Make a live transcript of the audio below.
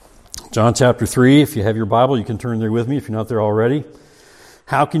John chapter 3, if you have your Bible, you can turn there with me if you're not there already.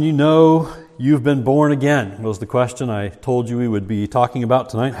 How can you know you've been born again? Was the question I told you we would be talking about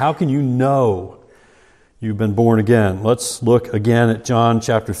tonight. How can you know you've been born again? Let's look again at John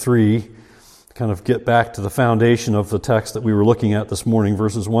chapter 3, kind of get back to the foundation of the text that we were looking at this morning,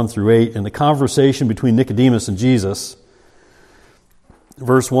 verses 1 through 8, and the conversation between Nicodemus and Jesus.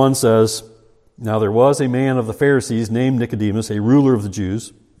 Verse 1 says, "Now there was a man of the Pharisees named Nicodemus, a ruler of the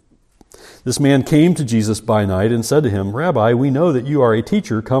Jews. This man came to Jesus by night and said to him, 'Rabbi, we know that you are a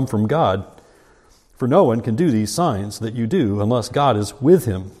teacher come from God, for no one can do these signs that you do unless God is with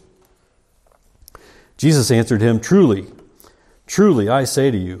him.' Jesus answered him, 'Truly, truly, I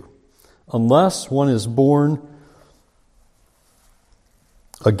say to you, unless one is born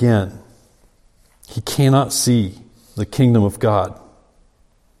again, he cannot see the kingdom of God.'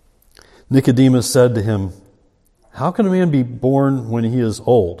 Nicodemus said to him, 'How can a man be born when he is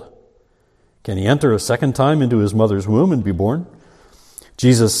old? Can he enter a second time into his mother's womb and be born?'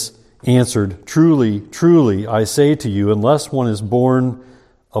 Jesus answered, 'Truly, truly, I say to you, unless one is born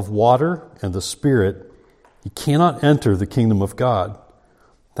of water and the Spirit, he cannot enter the kingdom of God.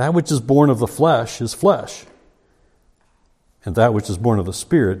 That which is born of the flesh is flesh, and that which is born of the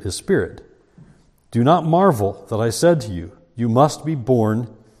Spirit is spirit. Do not marvel that I said to you, you must be born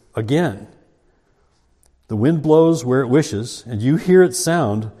again. The wind blows where it wishes, and you hear its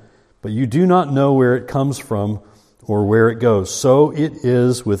sound, but you do not know where it comes from or where it goes. So it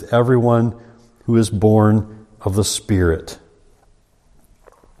is with everyone who is born of the Spirit.'"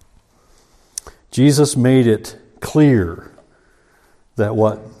 Jesus made it clear that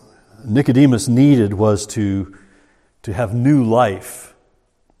what Nicodemus needed was to have new life.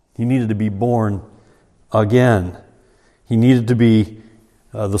 He needed to be born again. He needed to be,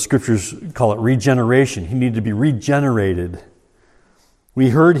 the scriptures call it regeneration. He needed to be regenerated.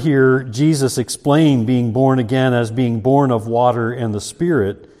 We heard here Jesus explain being born again as being born of water and the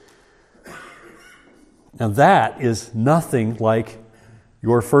Spirit. And that is nothing like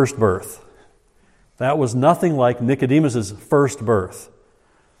your first birth. That was nothing like Nicodemus' first birth.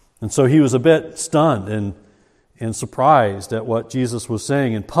 And so he was a bit stunned and surprised at what Jesus was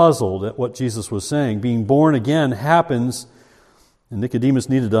saying and puzzled at what Jesus was saying. Being born again happens, and Nicodemus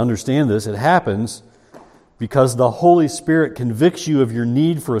needed to understand this, it happens because the Holy Spirit convicts you of your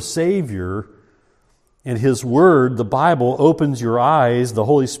need for a Savior, and His Word, the Bible, opens your eyes. The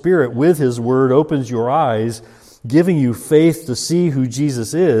Holy Spirit, with His Word, opens your eyes, giving you faith to see who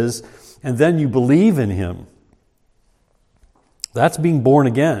Jesus is, and then you believe in Him. That's being born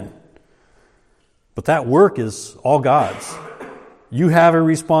again. But that work is all God's. You have a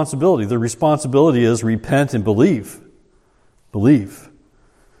responsibility. The responsibility is repent and believe. Believe.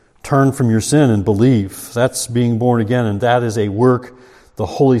 Turn from your sin and believe. That's being born again, and that is a work the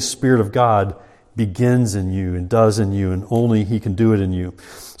Holy Spirit of God begins in you and does in you, and only He can do it in you.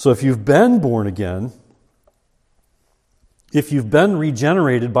 So if you've been born again, if you've been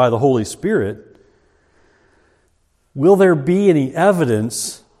regenerated by the Holy Spirit, will there be any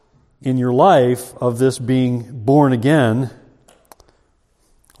evidence in your life of this being born again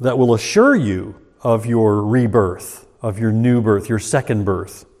that will assure you of your rebirth, of your new birth, your second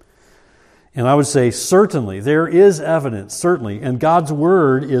birth? And I would say certainly, there is evidence, certainly, and God's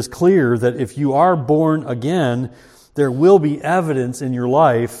Word is clear that if you are born again, there will be evidence in your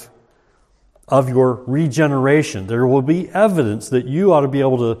life of your regeneration. There will be evidence that you ought to be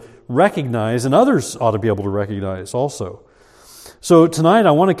able to recognize, and others ought to be able to recognize also. So tonight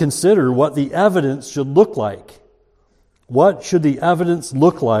I want to consider what the evidence should look like. What should the evidence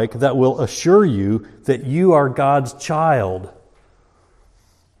look like that will assure you that you are God's child?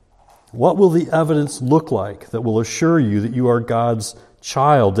 What will the evidence look like that will assure you that you are God's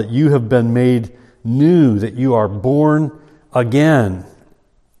child, that you have been made new, that you are born again?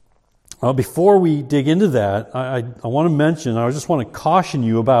 Well, before we dig into that, I want to mention, I just want to caution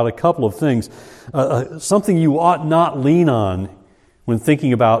you about a couple of things. Something you ought not lean on when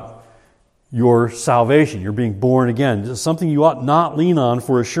thinking about your salvation, you're being born again. Something you ought not lean on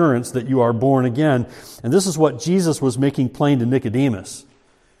for assurance that you are born again. And this is what Jesus was making plain to Nicodemus.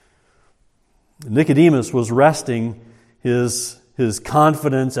 Nicodemus was resting his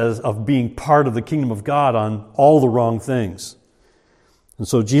confidence of being part of the kingdom of God on all the wrong things. And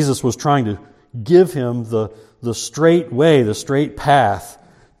so Jesus was trying to give him the straight way, the straight path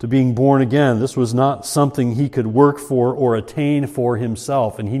to being born again. This was not something he could work for or attain for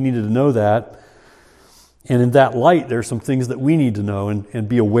himself, and he needed to know that. And in that light, there are some things that we need to know and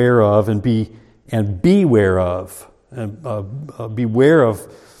be aware of and beware of. And beware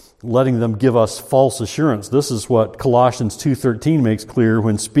of letting them give us false assurance. This is what Colossians 2:13 makes clear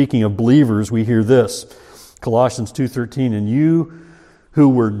when speaking of believers. We hear this, Colossians 2:13, "And you who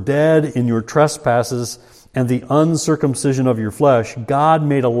were dead in your trespasses and the uncircumcision of your flesh, God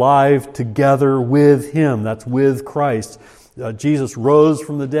made alive together with Him." That's with Christ. Jesus rose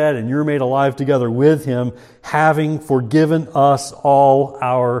from the dead, and you're made alive together with Him, having forgiven us all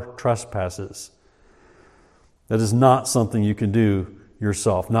our trespasses. That is not something you can do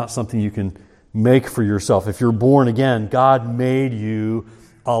yourself, not something you can make for yourself. If you're born again, God made you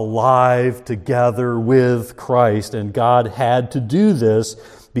alive together with Christ, and God had to do this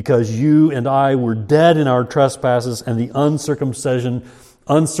because you and I were dead in our trespasses and the uncircumcision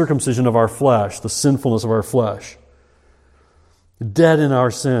of our flesh, the sinfulness of our flesh. Dead in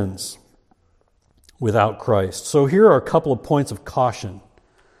our sins without Christ. So here are a couple of points of caution.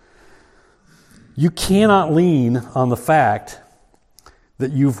 You cannot lean on the fact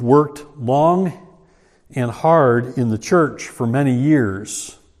that you've worked long and hard in the church for many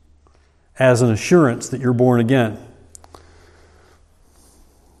years as an assurance that you're born again.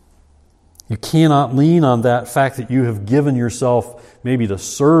 You cannot lean on that fact that you have given yourself maybe to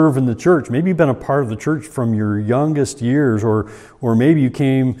serve in the church. Maybe you've been a part of the church from your youngest years, or maybe you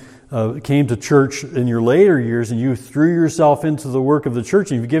came to church in your later years and you threw yourself into the work of the church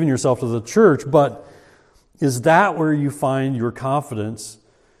and you've given yourself to the church. But is that where you find your confidence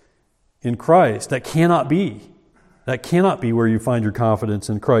in Christ? That cannot be. That cannot be where you find your confidence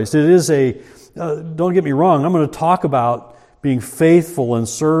in Christ. It is don't get me wrong, I'm going to talk about being faithful and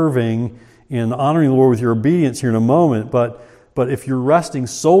serving and honoring the Lord with your obedience here in a moment, but if you're resting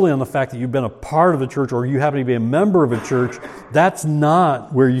solely on the fact that you've been a part of a church or you happen to be a member of a church, that's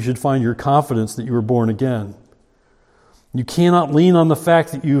not where you should find your confidence that you were born again. You cannot lean on the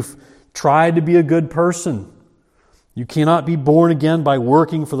fact that you've tried to be a good person. You cannot be born again by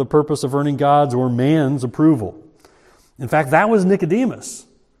working for the purpose of earning God's or man's approval. In fact, that was Nicodemus.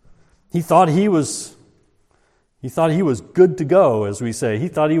 He thought he was good to go, as we say. He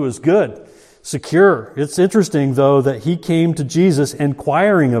thought he was good, secure. It's interesting, though, that he came to Jesus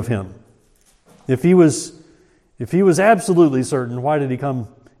inquiring of Him. If he was absolutely certain, why did he come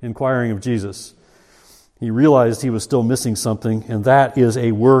inquiring of Jesus? He realized he was still missing something, and that is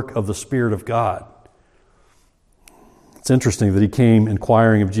a work of the Spirit of God. It's interesting that he came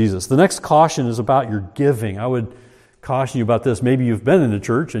inquiring of Jesus. The next caution is about your giving. I would caution you about this. Maybe you've been in a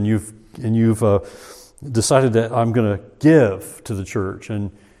church and you've decided that I'm going to give to the church,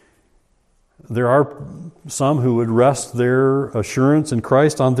 and there are some who would rest their assurance in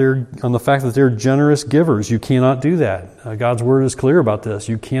Christ on the fact that they're generous givers. You cannot do that. God's Word is clear about this.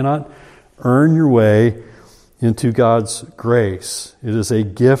 You cannot earn your way into God's grace. It is a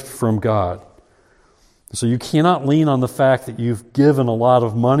gift from God. So you cannot lean on the fact that you've given a lot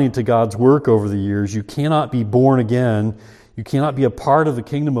of money to God's work over the years. You cannot be born again. You cannot be a part of the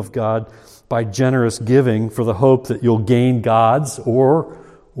kingdom of God by generous giving for the hope that you'll gain God's or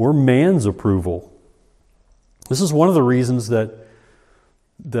man's approval. This is one of the reasons that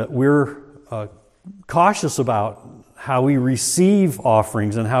we're cautious about how we receive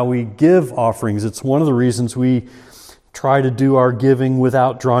offerings and how we give offerings. It's one of the reasons we try to do our giving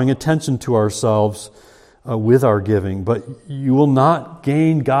without drawing attention to ourselves with our giving. But you will not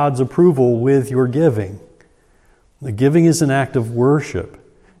gain God's approval with your giving. The giving is an act of worship.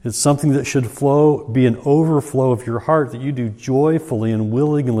 It's something that should be an overflow of your heart that you do joyfully and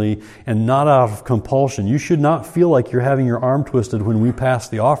willingly and not out of compulsion. You should not feel like you're having your arm twisted when we pass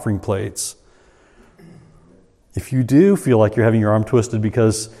the offering plates. If you do feel like you're having your arm twisted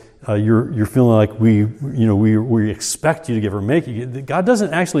because you're feeling like we expect you to give or make it, God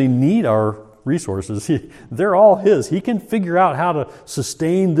doesn't actually need our resources. They're all His. He can figure out how to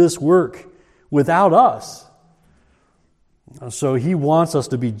sustain this work without us. So He wants us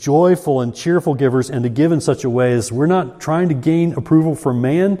to be joyful and cheerful givers and to give in such a way as we're not trying to gain approval from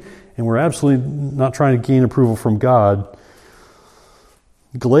man, and we're absolutely not trying to gain approval from God.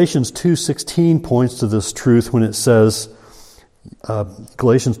 Galatians 2:16 points to this truth when it says,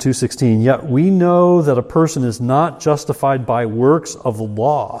 Galatians 2:16, "Yet we know that a person is not justified by works of the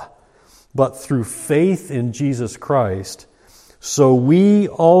law, but through faith in Jesus Christ. So we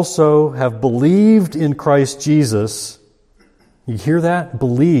also have believed in Christ Jesus." You hear that?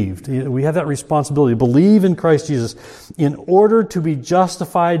 Believed. We have that responsibility. Believe in Christ Jesus in order to be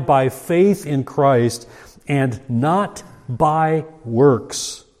justified by faith in Christ and not by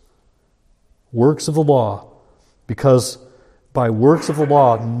works. Works of the law. Because by works of the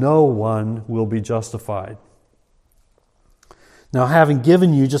law, no one will be justified. Now, having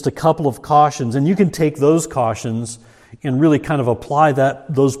given you just a couple of cautions, and you can take those cautions and really kind of apply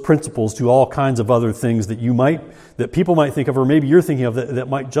those principles to all kinds of other things that people might think of, or maybe you're thinking of, that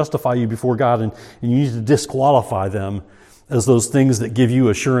might justify you before God, and you need to disqualify them as those things that give you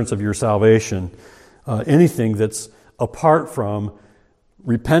assurance of your salvation. Anything that's apart from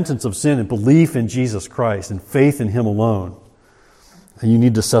repentance of sin and belief in Jesus Christ and faith in Him alone. And you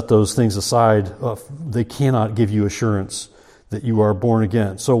need to set those things aside. They cannot give you assurance that you are born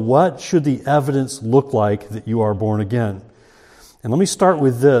again. So what should the evidence look like that you are born again? And let me start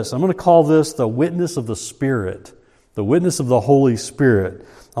with this. I'm going to call this the witness of the Spirit, the witness of the Holy Spirit.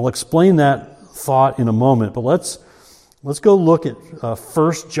 I'll explain that thought in a moment, but let's go look at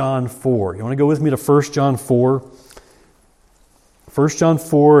 1 John 4. You want to go with me to 1 John 4? 1 John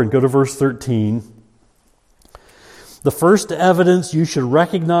 4 and go to verse 13. The first evidence you should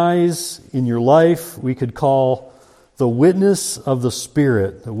recognize in your life we could call the witness of the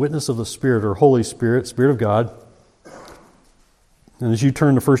Spirit, or Holy Spirit, Spirit of God. And as you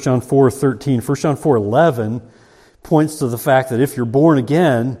turn to 1 John 4:13, 1 John 4:11 points to the fact that if you're born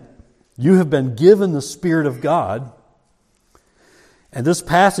again, you have been given the Spirit of God. And this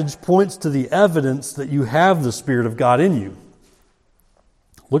passage points to the evidence that you have the Spirit of God in you.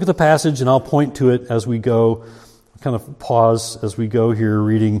 Look at the passage, and I'll point to it as we go. Kind of pause as we go here,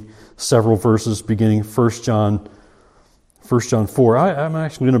 reading several verses beginning 1 John 4. I'm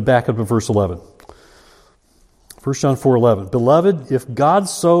actually going to back up to verse 11. 1 John 4:11. Beloved, if God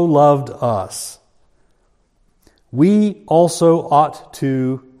so loved us, we also ought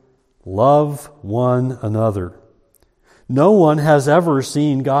to love one another. No one has ever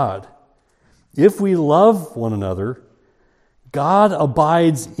seen God. If we love one another, God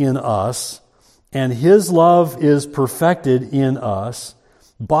abides in us, and His love is perfected in us.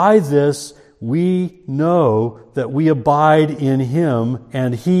 By this we know that we abide in Him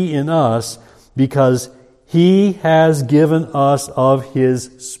and He in us, because He has given us of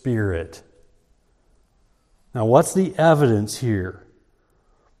His Spirit. Now, what's the evidence here?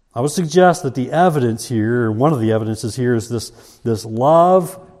 I would suggest that the evidence here, or one of the evidences here, is this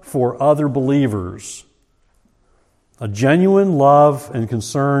love for other believers. A genuine love and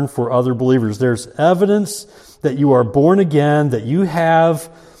concern for other believers. There's evidence that you are born again, that you have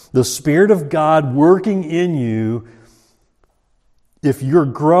the Spirit of God working in you if you're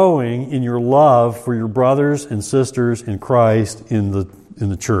growing in your love for your brothers and sisters in Christ in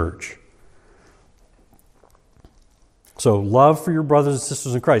the church. So love for your brothers and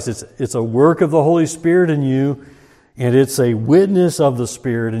sisters in Christ. It's a work of the Holy Spirit in you, and it's a witness of the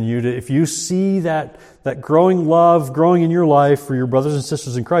Spirit in you. If you see that growing love growing in your life for your brothers and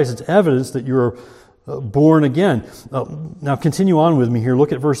sisters in Christ, it's evidence that you're born again. Now continue on with me here.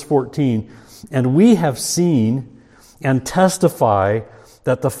 Look at verse 14. And we have seen and testify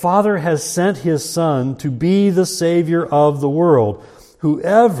that the Father has sent His Son to be the Savior of the world.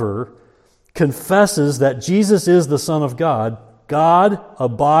 Whoever confesses that Jesus is the Son of God, God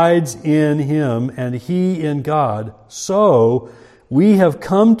abides in Him and He in God. So we have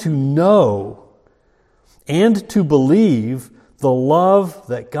come to know and to believe the love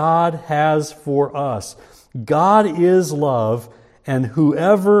that God has for us. God is love, and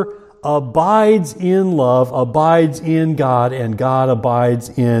whoever abides in love abides in God, and God abides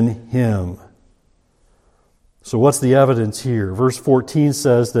in him. So what's the evidence here? Verse 14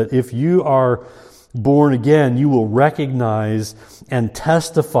 says that if you are born again, you will recognize and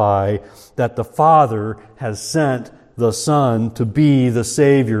testify that the Father has sent the Son to be the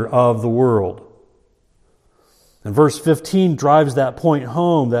Savior of the world. And verse 15 drives that point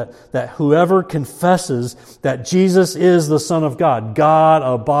home, that whoever confesses that Jesus is the Son of God, God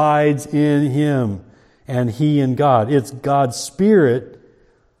abides in him and he in God. It's God's Spirit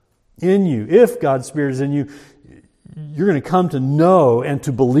in you. If God's Spirit is in you, you're going to come to know and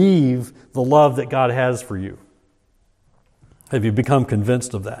to believe the love that God has for you. Have you become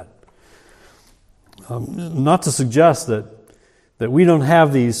convinced of that? Not to suggest that we don't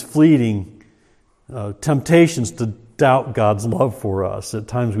have these fleeting temptations to doubt God's love for us. At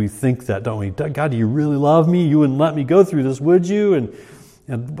times we think that, don't we? God, do you really love me? You wouldn't let me go through this, would you?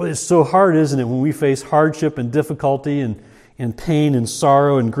 But it's so hard, isn't it, when we face hardship and difficulty and pain and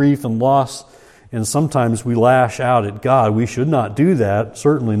sorrow and grief and loss, and sometimes we lash out at God. We should not do that,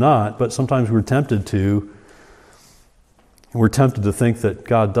 certainly not, but sometimes we're tempted to. And we're tempted to think that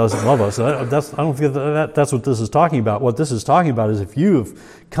God doesn't love us. I don't think that's what this is talking about. What this is talking about is if you have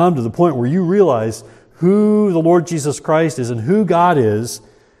come to the point where you realize who the Lord Jesus Christ is and who God is,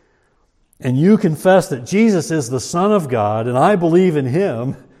 and you confess that Jesus is the Son of God, and I believe in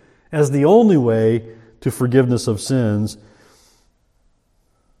Him as the only way to forgiveness of sins,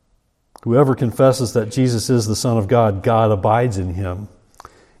 Whoever confesses that Jesus is the Son of God, God abides in him,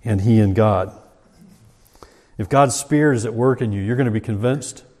 and he in God. If God's Spirit is at work in you, you're going to be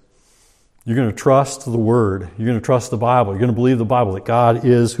convinced. You're going to trust the Word. You're going to trust the Bible. You're going to believe the Bible, that God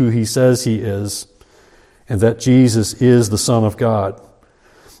is who he says he is, and that Jesus is the Son of God.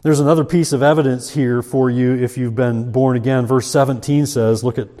 There's another piece of evidence here for you if you've been born again. Verse 17 says,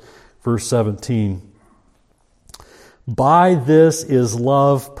 look at verse 17. By this is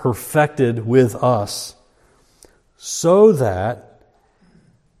love perfected with us, so that,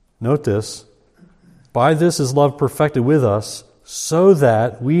 note this, by this is love perfected with us, so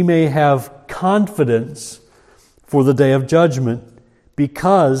that we may have confidence for the day of judgment,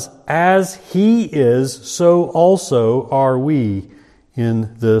 because as he is, so also are we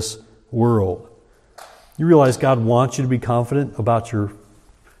in this world. You realize God wants you to be confident about your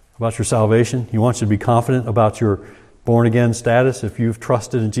salvation. He wants you to be confident about your born-again status. If you've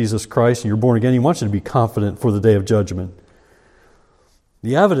trusted in Jesus Christ and you're born again, He wants you to be confident for the day of judgment.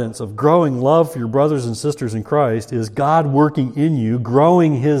 The evidence of growing love for your brothers and sisters in Christ is God working in you,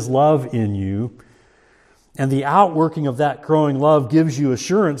 growing His love in you, and the outworking of that growing love gives you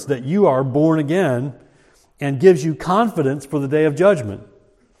assurance that you are born again and gives you confidence for the day of judgment,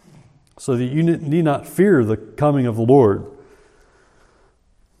 so that you need not fear the coming of the Lord.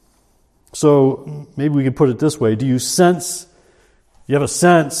 So maybe we could put it this way. Do you have a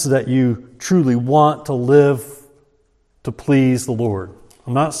sense that you truly want to live to please the Lord?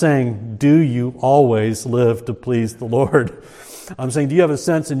 I'm not saying, do you always live to please the Lord? I'm saying, do you have a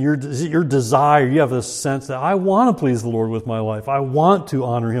sense in your desire, you have a sense that I want to please the Lord with my life. I want to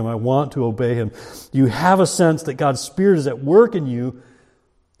honor Him. I want to obey Him. You have a sense that God's Spirit is at work in you,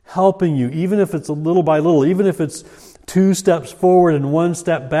 helping you, even if it's a little by little, even if it's 2 steps forward and 1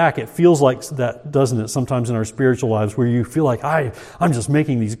 step back. It feels like that, doesn't it, sometimes in our spiritual lives, where you feel like, I'm just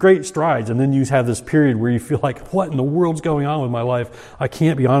making these great strides, and then you have this period where you feel like, what in the world's going on with my life? I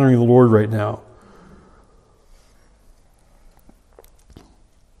can't be honoring the Lord right now.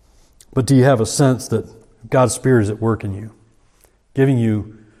 But do you have a sense that God's Spirit is at work in you, giving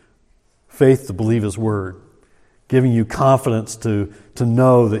you faith to believe His Word, giving you confidence to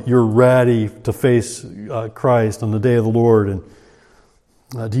know that you're ready to face Christ on the day of the Lord?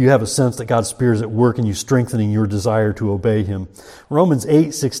 And do you have a sense that God's Spirit is at work in you, strengthening your desire to obey Him? Romans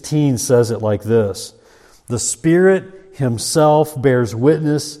 8:16 says it like this: the Spirit Himself bears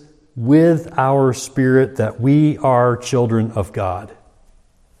witness with our spirit that we are children of God.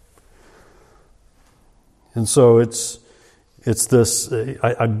 And so it's this,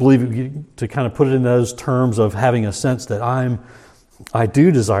 I believe, to kind of put it in those terms of having a sense that I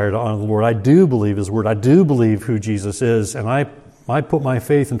do desire to honor the Lord. I do believe His Word. I do believe who Jesus is. And I put my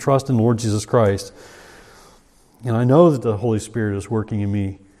faith and trust in the Lord Jesus Christ. And I know that the Holy Spirit is working in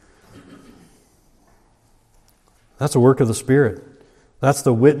me. That's a work of the Spirit. That's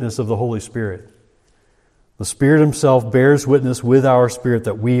the witness of the Holy Spirit. The Spirit Himself bears witness with our spirit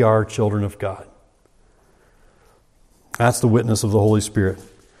that we are children of God. That's the witness of the Holy Spirit.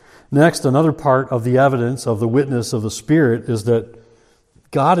 Next, another part of the evidence of the witness of the Spirit is that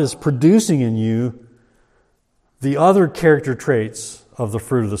God is producing in you the other character traits of the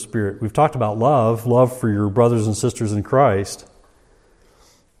fruit of the Spirit. We've talked about love for your brothers and sisters in Christ.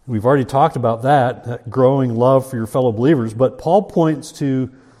 We've already talked about that growing love for your fellow believers, but Paul points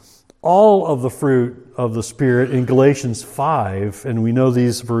to all of the fruit of the Spirit in Galatians 5, and we know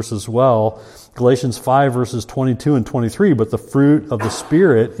these verses well. Galatians 5 verses 22 and 23, but the fruit of the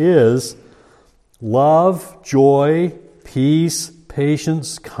Spirit is love, joy, peace,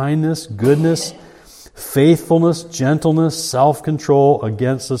 patience, kindness, goodness, faithfulness, gentleness, self-control.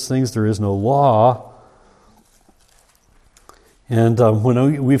 Against such things there is no law. And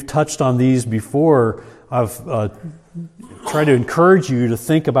when we've touched on these before, I've tried to encourage you to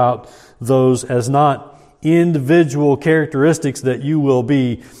think about those as not individual characteristics that you will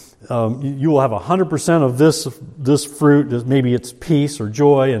be. You will have 100% of this fruit. Maybe it's peace or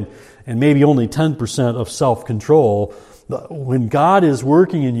joy, and maybe only 10% of self-control. When God is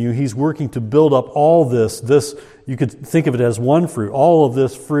working in you, He's working to build up all this. This, you could think of it as one fruit, all of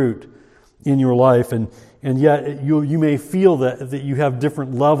this fruit in your life. And yet you may feel that you have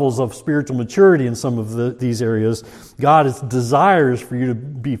different levels of spiritual maturity in some of these areas. God desires for you to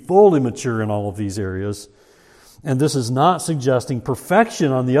be fully mature in all of these areas. And this is not suggesting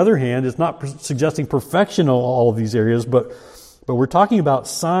perfection. On the other hand, it's not suggesting perfection in all of these areas, but we're talking about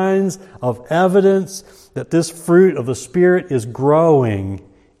signs of evidence that this fruit of the Spirit is growing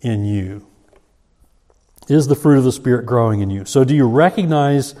in you. Is the fruit of the Spirit growing in you? So do you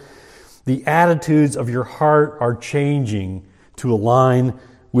recognize the attitudes of your heart are changing to align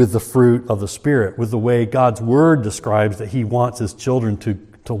with the fruit of the Spirit, with the way God's Word describes that He wants His children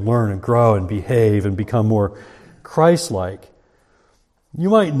to learn and grow and behave and become more Christ-like. You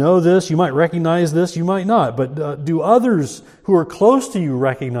might know this, you might recognize this, you might not, but do others who are close to you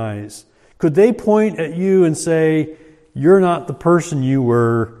recognize? Could they point at you and say, you're not the person you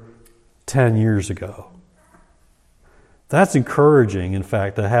were 10 years ago? That's encouraging, in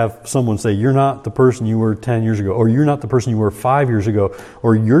fact, to have someone say, you're not the person you were 10 years ago, or you're not the person you were 5 years ago,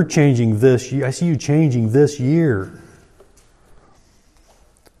 or you're changing this. I see you changing this year.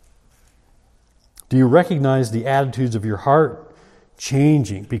 Do you recognize the attitudes of your heart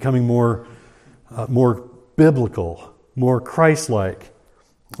changing, becoming more biblical, more Christ-like,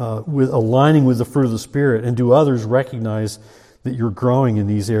 with aligning with the fruit of the Spirit? And do others recognize that you're growing in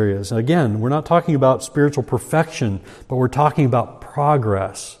these areas? And again, we're not talking about spiritual perfection, but we're talking about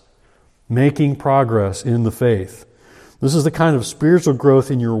progress, making progress in the faith. This is the kind of spiritual growth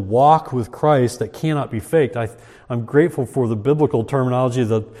in your walk with Christ that cannot be faked. I'm grateful for the biblical terminology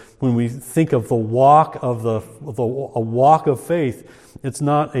that when we think of the walk of a walk of faith, it's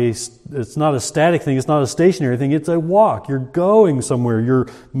not a static thing, it's not a stationary thing, it's a walk. You're going somewhere, you're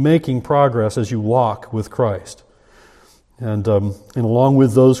making progress as you walk with Christ. And along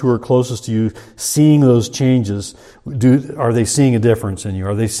with those who are closest to you, seeing those changes, are they seeing a difference in you?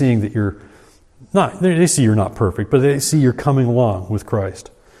 Are they seeing that you're not, they see you're not perfect, but they see you're coming along with Christ?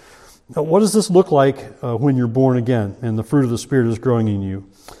 Now, what does this look like when you're born again and the fruit of the Spirit is growing in you?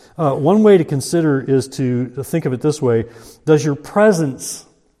 One way to consider is to think of it this way. Does your presence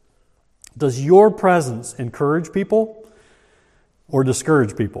encourage people or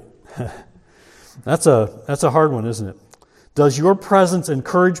discourage people? That's a hard one, isn't it? Does your presence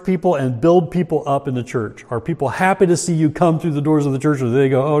encourage people and build people up in the church? Are people happy to see you come through the doors of the church, or do they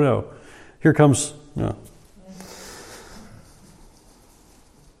go, oh no, here comes... No.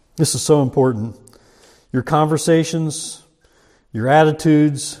 This is so important. Your conversations, your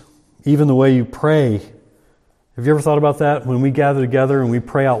attitudes, even the way you pray. Have you ever thought about that? When we gather together and we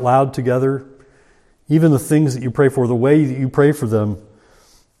pray out loud together, even the things that you pray for, the way that you pray for them,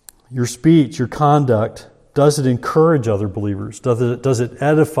 your speech, your conduct, does it encourage other believers? Does it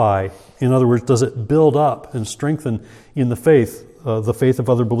edify? In other words, does it build up and strengthen in the faith of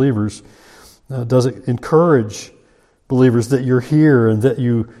other believers? Does it encourage believers that you're here and that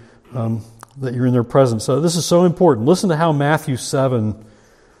you're in their presence? So this is so important. Listen to how Matthew 7,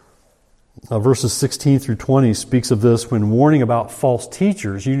 verses 16 through 20 speaks of this when warning about false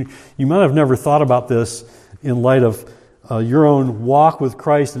teachers. You might have never thought about this in light of your own walk with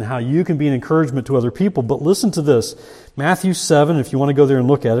Christ and how you can be an encouragement to other people. But listen to this. Matthew 7, if you want to go there and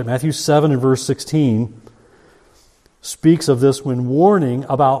look at it, Matthew 7 and verse 16 speaks of this when warning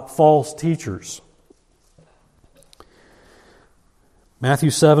about false teachers. Matthew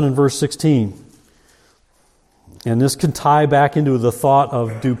 7 and verse 16. And this can tie back into the thought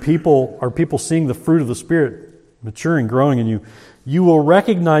of, are people seeing the fruit of the Spirit maturing, growing in you? You will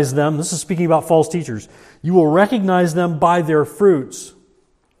recognize them. This is speaking about false teachers. You will recognize them by their fruits.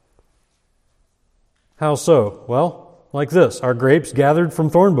 How so? Well, like this. Are grapes gathered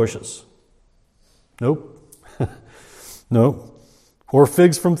from thorn bushes? Nope. No. Or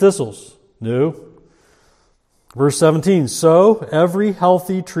figs from thistles? No. Verse 17. So every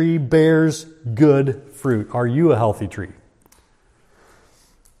healthy tree bears good fruit. Are you a healthy tree?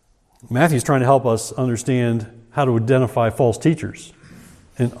 Matthew's trying to help us understand how to identify false teachers,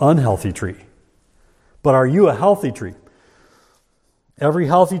 an unhealthy tree. But are you a healthy tree? Every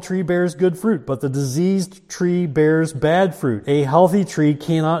healthy tree bears good fruit, but the diseased tree bears bad fruit. A healthy tree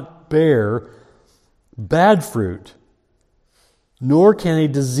cannot bear bad fruit, nor can a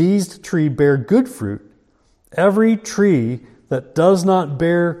diseased tree bear good fruit. Every tree that does not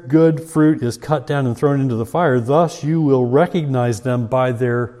bear good fruit is cut down and thrown into the fire. Thus you will recognize them by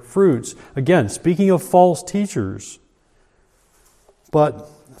their fruits. Again, speaking of false teachers. But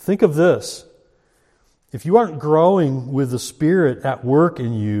think of this. If you aren't growing with the Spirit at work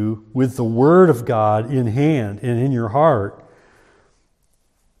in you, with the Word of God in hand and in your heart,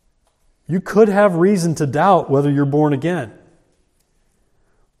 you could have reason to doubt whether you're born again.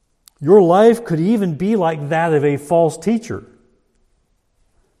 Your life could even be like that of a false teacher.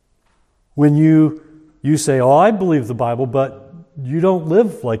 When you say, oh, I believe the Bible, but you don't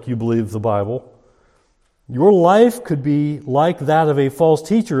live like you believe the Bible. Your life could be like that of a false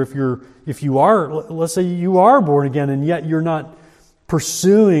teacher if you are, let's say you are born again and yet you're not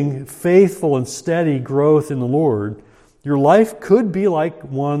pursuing faithful and steady growth in the Lord. Your life could be like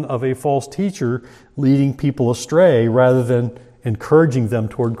one of a false teacher leading people astray rather than encouraging them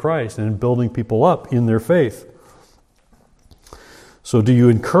toward Christ and building people up in their faith. So do you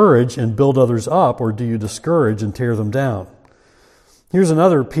encourage and build others up, or do you discourage and tear them down? Here's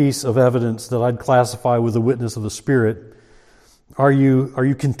another piece of evidence that I'd classify with the witness of the Spirit. Are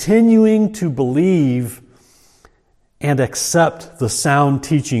you continuing to believe and accept the sound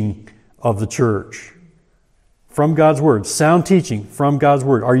teaching of the church from God's Word? Sound teaching from God's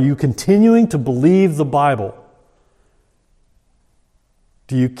Word. Are you continuing to believe the Bible?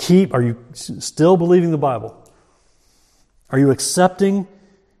 Are you still believing the Bible? Are you accepting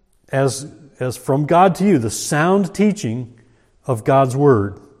as from God to you the sound teaching of God's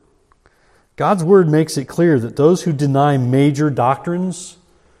Word? God's Word makes it clear that those who deny major doctrines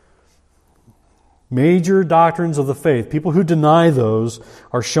of the faith, people who deny those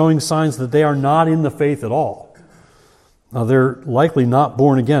are showing signs that they are not in the faith at all. They're likely not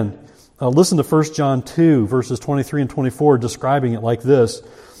born again. Listen to 1 John 2, verses 23 and 24, describing it like this.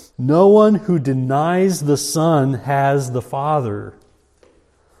 No one who denies the Son has the Father.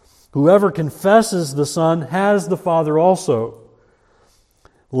 Whoever confesses the Son has the Father also.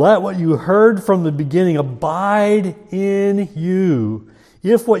 Let what you heard from the beginning abide in you.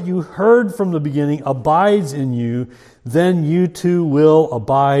 If what you heard from the beginning abides in you, then you too will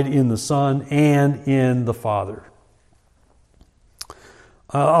abide in the Son and in the Father.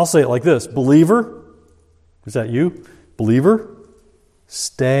 I'll say it like this. Believer, is that you? Believer,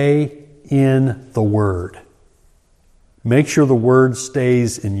 stay in the Word. Make sure the Word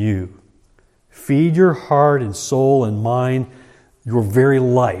stays in you. Feed your heart and soul and mind, your very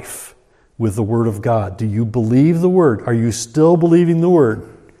life, with the Word of God. Do you believe the Word? Are you still believing the Word?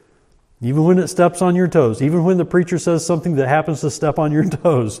 Even when it steps on your toes, even when the preacher says something that happens to step on your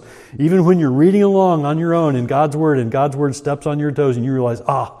toes, even when you're reading along on your own in God's Word and God's Word steps on your toes and you realize,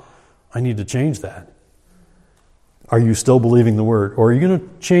 I need to change that. Are you still believing the Word? Or are you going to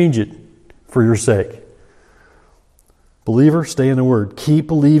change it for your sake? Believer, stay in the Word. Keep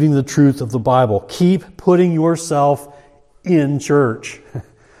believing the truth of the Bible. Keep putting yourself in church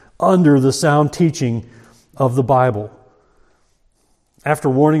under the sound teaching of the Bible. After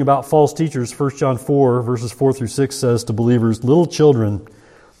warning about false teachers, 1 John 4, verses 4 through 6 says to believers, little children,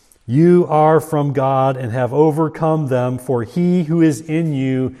 you are from God and have overcome them, for he who is in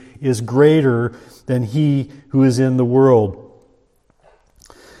you is greater than he who is in the world.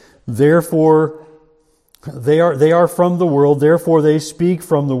 Therefore, they are from the world, therefore they speak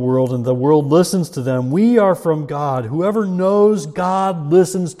from the world, and the world listens to them. We are from God. Whoever knows God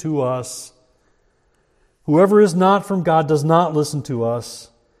listens to us. Whoever is not from God does not listen to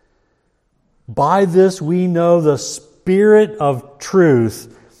us. By this we know the spirit of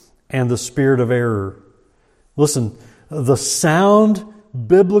truth and the spirit of error. Listen, the sound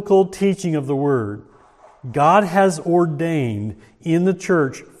biblical teaching of the Word, God has ordained in the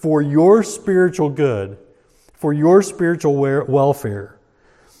church for your spiritual good, for your spiritual welfare.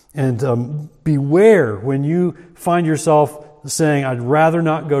 And beware when you find yourself saying, I'd rather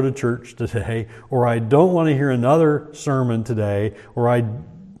not go to church today, or I don't want to hear another sermon today, or I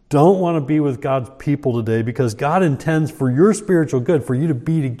don't want to be with God's people today, because God intends for your spiritual good, for you to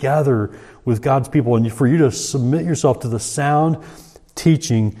be together with God's people, and for you to submit yourself to the sound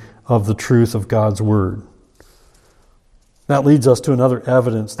teaching of the truth of God's Word. That leads us to another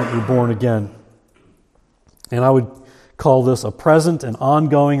evidence that you're born again. And I would call this a present and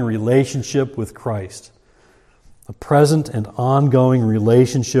ongoing relationship with Christ. A present and ongoing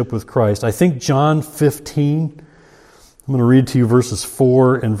relationship with Christ. I think John 15, I'm going to read to you verses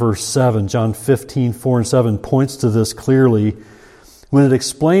 4 and verse 7. John 15, 4 and 7 points to this clearly when it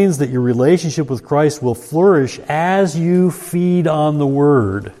explains that your relationship with Christ will flourish as you feed on the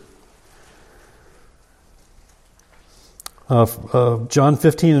Word. John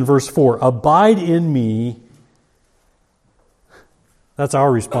 15 and verse 4, abide in me. That's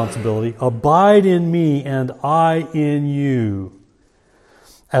our responsibility. Abide in me and I in you.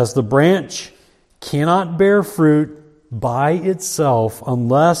 As the branch cannot bear fruit by itself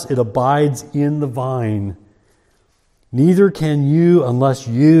unless it abides in the vine, neither can you unless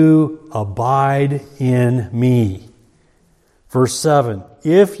you abide in me. Verse 7,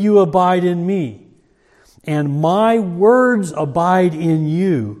 if you abide in me and my words abide in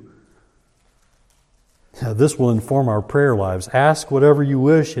you, this will inform our prayer lives. Ask whatever you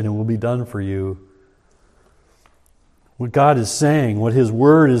wish and it will be done for you. What God is saying, what His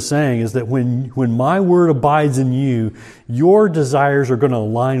Word is saying, is that when my Word abides in you, your desires are going to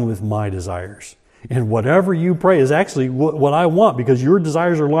align with my desires. And whatever you pray is actually what I want, because your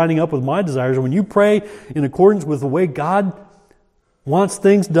desires are lining up with my desires. And when you pray in accordance with the way God wants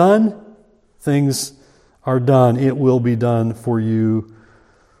things done, things are done. It will be done for you.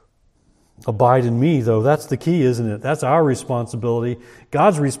 Abide in me, though. That's the key, isn't it? That's our responsibility.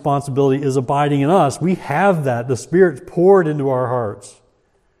 God's responsibility is abiding in us. We have that. The Spirit's poured into our hearts.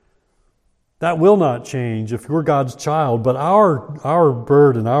 That will not change if we're God's child, but our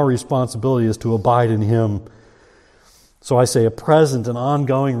burden, our responsibility is to abide in Him. So I say a present and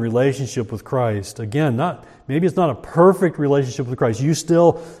ongoing relationship with Christ. Again, maybe it's not a perfect relationship with Christ. You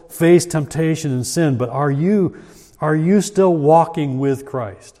still face temptation and sin, but are you still walking with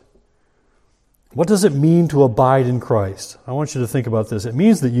Christ? What does it mean to abide in Christ? I want you to think about this. It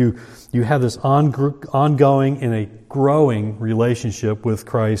means that you have this ongoing and a growing relationship with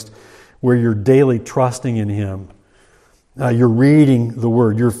Christ where you're daily trusting in Him. You're reading the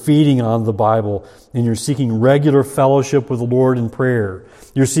Word, you're feeding on the Bible, and you're seeking regular fellowship with the Lord in prayer.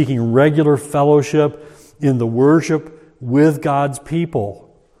 You're seeking regular fellowship in the worship with God's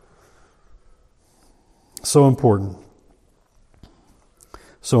people. So important.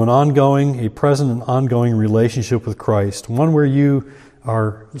 So a present and ongoing relationship with Christ, one where you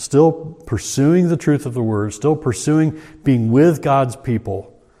are still pursuing the truth of the Word, still pursuing being with God's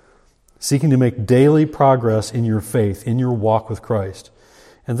people, seeking to make daily progress in your faith, in your walk with Christ.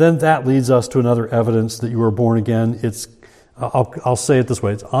 And then that leads us to another evidence that you are born again. I'll say it this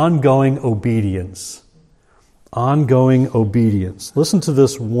way, it's ongoing obedience. Ongoing obedience. Listen to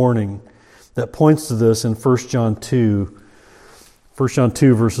this warning that points to this in 1 John 2. 1 John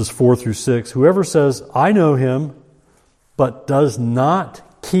 2, verses 4 through 6. Whoever says, I know Him, but does not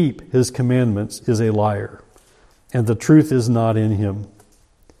keep His commandments is a liar, and the truth is not in him.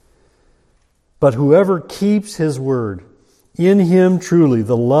 But whoever keeps His word, in Him truly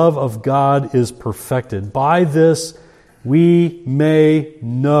the love of God is perfected. By this we may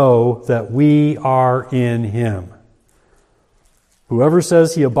know that we are in Him. Whoever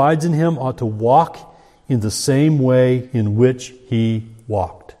says he abides in Him ought to walk in the same way in which He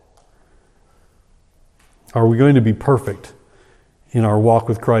walked. Are we going to be perfect in our walk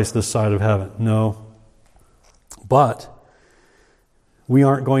with Christ this side of heaven? No. But we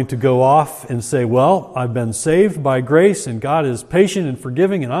aren't going to go off and say, well, I've been saved by grace and God is patient and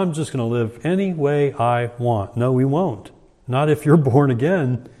forgiving and I'm just going to live any way I want. No, we won't. Not if you're born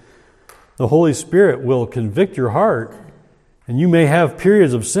again. The Holy Spirit will convict your heart. And you may have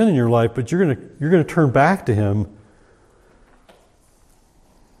periods of sin in your life, but you're going to turn back to Him.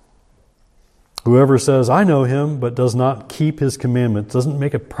 Whoever says, I know Him, but does not keep His commandments, doesn't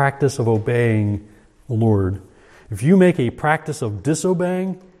make a practice of obeying the Lord. If you make a practice of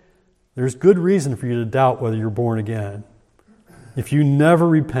disobeying, there's good reason for you to doubt whether you're born again. If you never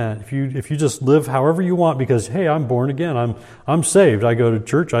repent, if you just live however you want because, hey, I'm born again, I'm saved, I go to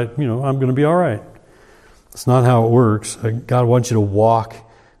church, I'm going to be all right. It's not how it works. God wants you to walk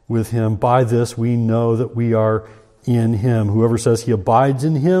with Him. By this we know that we are in Him. Whoever says he abides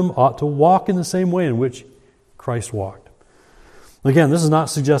in Him ought to walk in the same way in which Christ walked. Again, this is not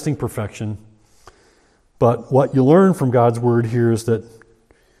suggesting perfection, but what you learn from God's Word here is that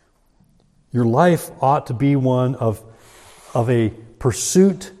your life ought to be one of a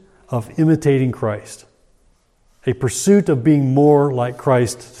pursuit of imitating Christ. A pursuit of being more like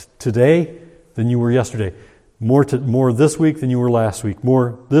Christ today than you were yesterday. More this week than you were last week.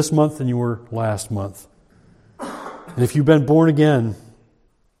 More this month than you were last month. And if you've been born again,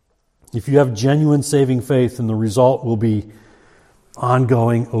 if you have genuine saving faith, then the result will be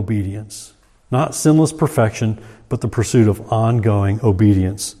ongoing obedience. Not sinless perfection, but the pursuit of ongoing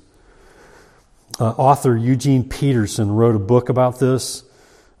obedience. Author Eugene Peterson wrote a book about this,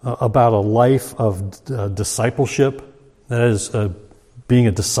 about a life of discipleship. That is, being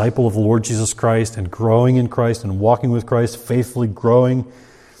a disciple of the Lord Jesus Christ and growing in Christ and walking with Christ, faithfully growing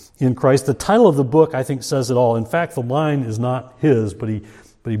in Christ. The title of the book, I think, says it all. In fact, the line is not his, but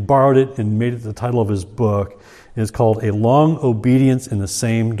he borrowed it and made it the title of his book. It's called A Long Obedience in the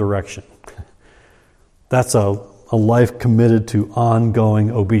Same Direction. That's a life committed to ongoing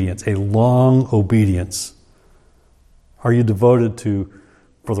obedience, a long obedience. Are you devoted to,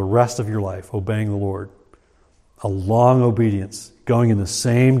 for the rest of your life, obeying the Lord? A long obedience, going in the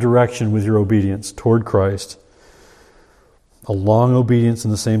same direction with your obedience toward Christ. A long obedience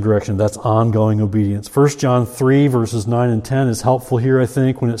in the same direction. That's ongoing obedience. 1 John 3, verses 9 and 10 is helpful here, I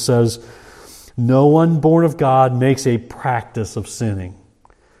think, when it says, no one born of God makes a practice of sinning,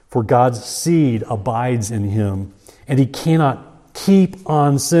 for God's seed abides in him, and he cannot keep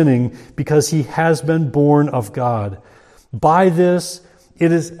on sinning because he has been born of God. By this,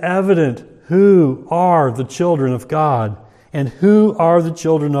 it is evident who are the children of God and who are the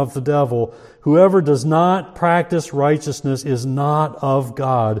children of the devil. Whoever does not practice righteousness is not of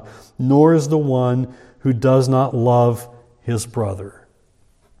God, nor is the one who does not love his brother.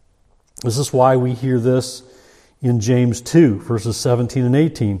 This is why we hear this in James 2, verses 17 and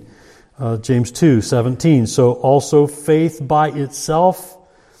 18. James 2, 17. So also faith by itself,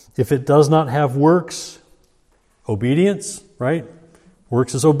 if it does not have works, obedience, right?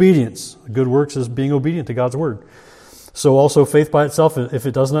 Works is obedience. Good works is being obedient to God's word. So also faith by itself, if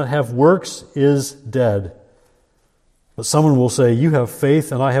it does not have works, is dead. But someone will say, you have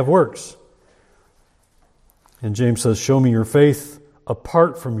faith and I have works. And James says, show me your faith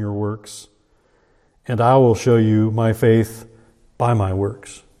apart from your works, and I will show you my faith by my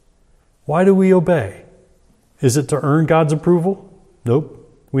works. Why do we obey? Is it to earn God's approval? Nope.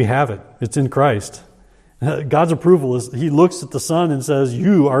 We have it. It's in Christ. God's approval is, He looks at the Son and says,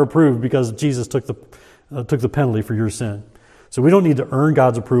 you are approved because Jesus took the penalty for your sin. So we don't need to earn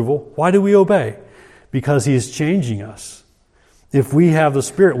God's approval. Why do we obey? Because He is changing us. If we have the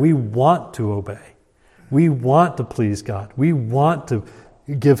Spirit, we want to obey. We want to please God. We want to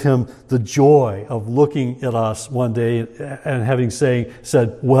give Him the joy of looking at us one day and having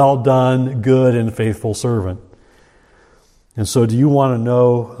said, well done, good and faithful servant. And so do you want to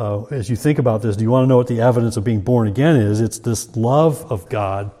know, as you think about this, do you want to know what the evidence of being born again is? It's this love of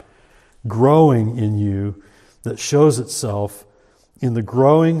God growing in you that shows itself in the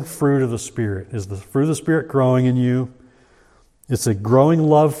growing fruit of the Spirit. Is the fruit of the Spirit growing in you? It's a growing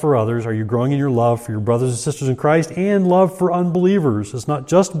love for others. Are you growing in your love for your brothers and sisters in Christ and love for unbelievers? It's not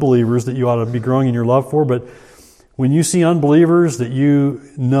just believers that you ought to be growing in your love for, but when you see unbelievers that you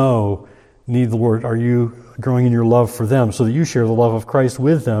know need the Lord, are you growing in your love for them so that you share the love of Christ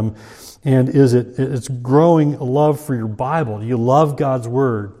with them? And it's growing a love for your Bible? Do you love God's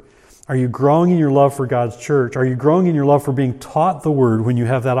Word? Are you growing in your love for God's church? Are you growing in your love for being taught the Word when you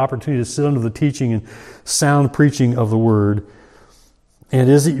have that opportunity to sit under the teaching and sound preaching of the Word? And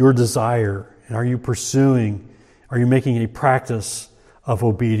is it your desire? And are you making a practice of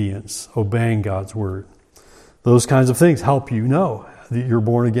obedience, obeying God's Word? Those kinds of things help you know that you're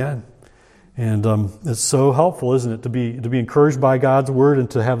born again. And it's so helpful, isn't it, to be encouraged by God's Word and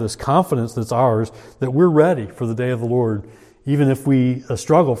to have this confidence that's ours, that we're ready for the day of the Lord. Even if we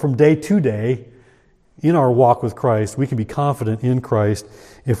struggle from day to day in our walk with Christ, we can be confident in Christ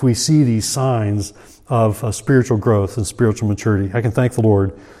if we see these signs of spiritual growth and spiritual maturity. I can thank the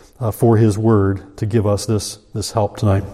Lord for His Word to give us this help tonight.